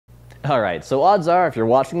All right, so odds are if you're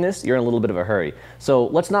watching this, you're in a little bit of a hurry. So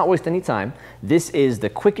let's not waste any time. This is the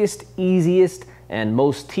quickest, easiest, and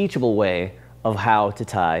most teachable way of how to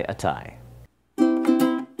tie a tie.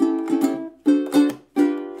 All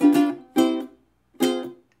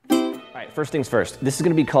right, first things first. This is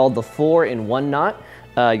gonna be called the 4-in-1 knot.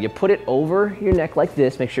 You put it over your neck like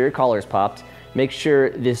this, make sure your collar is popped. Make sure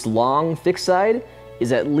this long, thick side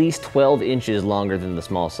is at least 12 inches longer than the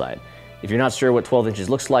small side. If you're not sure what 12 inches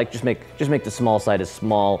looks like, just make the small side as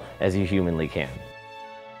small as you humanly can.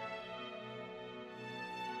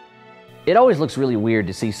 It always looks really weird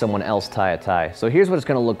to see someone else tie a tie, so here's what it's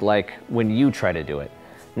gonna look like when you try to do it.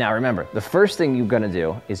 Now remember, the first thing you're gonna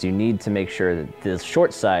do is you need to make sure that the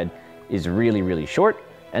short side is really, really short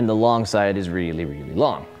and the long side is really, really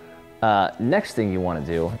long. Next thing you wanna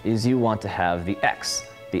do is you want to have the X.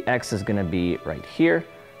 The X is gonna be right here.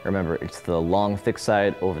 Remember, it's the long, thick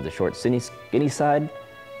side over the short, skinny side.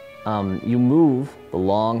 You move the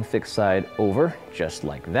long, thick side over, just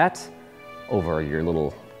like that, over your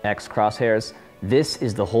little X crosshairs. This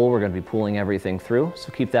is the hole we're gonna be pulling everything through,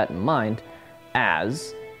 so keep that in mind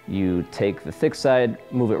as you take the thick side,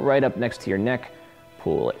 move it right up next to your neck,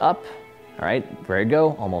 pull it up. All right, there you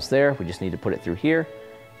go, almost there. We just need to put it through here.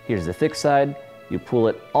 Here's the thick side. You pull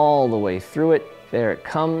it all the way through it. There it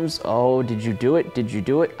comes. Oh, did you do it? Did you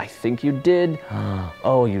do it? I think you did.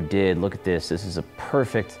 Oh, you did. Look at this. This is a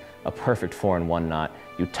perfect 4-in-1 knot.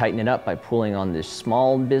 You tighten it up by pulling on this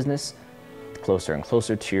small business closer and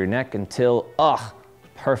closer to your neck until,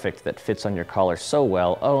 perfect. That fits on your collar so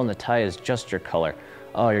well. Oh, and the tie is just your color.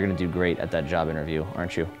 Oh, you're gonna do great at that job interview,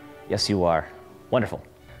 aren't you? Yes, you are. Wonderful.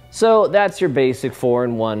 So that's your basic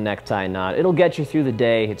 4-in-1 necktie knot. It'll get you through the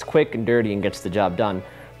day. It's quick and dirty and gets the job done.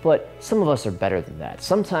 But some of us are better than that.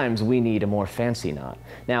 Sometimes we need a more fancy knot.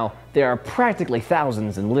 Now, there are practically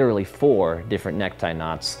thousands and literally 4 different necktie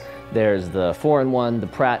knots. There's the 4-in-1, the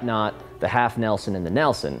Pratt knot, the half Nelson, and the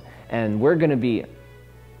Nelson. And we're gonna be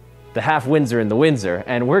the half Windsor and the Windsor,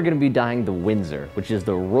 and we're gonna be dyeing the Windsor, which is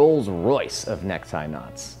the Rolls Royce of necktie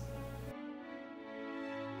knots.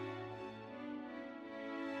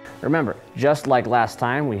 Remember, just like last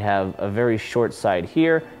time, we have a very short side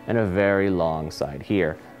here and a very long side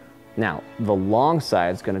here. Now, the long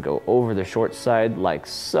side is going to go over the short side like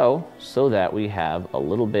so, so that we have a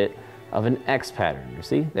little bit of an X pattern. You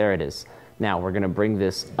see? There it is. Now, we're going to bring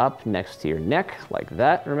this up next to your neck like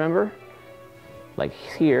that, remember? Like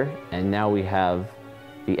here, and now we have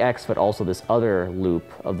the X, but also this other loop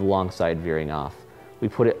of the long side veering off. We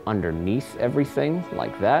put it underneath everything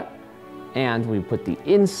like that. And we put the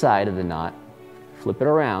inside of the knot, flip it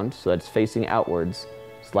around so that it's facing outwards,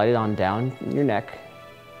 slide it on down your neck,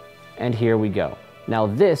 and here we go. Now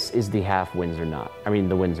this is the half Windsor knot,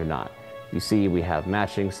 the Windsor knot. You see we have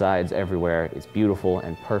matching sides everywhere. It's beautiful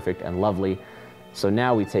and perfect and lovely. So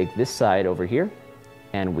now we take this side over here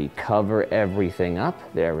and we cover everything up.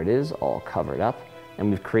 There it is, all covered up. And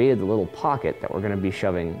we've created the little pocket that we're gonna be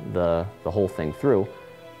shoving the whole thing through.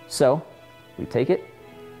 So we take it,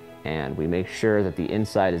 and we make sure that the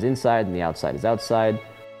inside is inside and the outside is outside.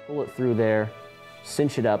 Pull it through there,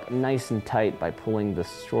 cinch it up nice and tight by pulling the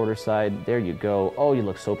shorter side. There you go. Oh, you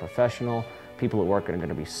look so professional. People at work are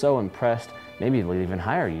gonna be so impressed. Maybe they'll even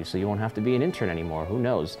hire you so you won't have to be an intern anymore. Who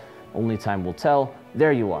knows? Only time will tell.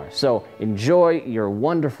 There you are. So enjoy your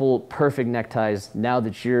wonderful, perfect neckties now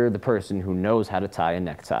that you're the person who knows how to tie a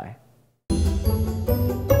necktie.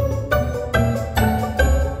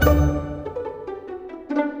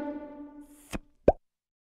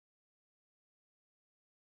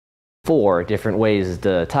 Four different ways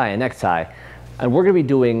to tie a necktie, and we're going to be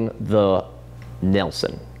doing the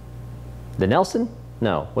Nelson. The Nelson?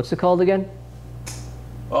 No, what's it called again?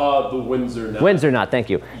 The Windsor knot. Windsor knot, thank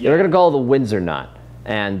you. Yeah. We're going to call it the Windsor knot,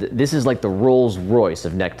 and this is like the Rolls Royce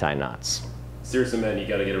of necktie knots. Seriously, man, you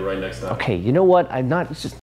got to get it right next time. Okay, you know what? I'm not just.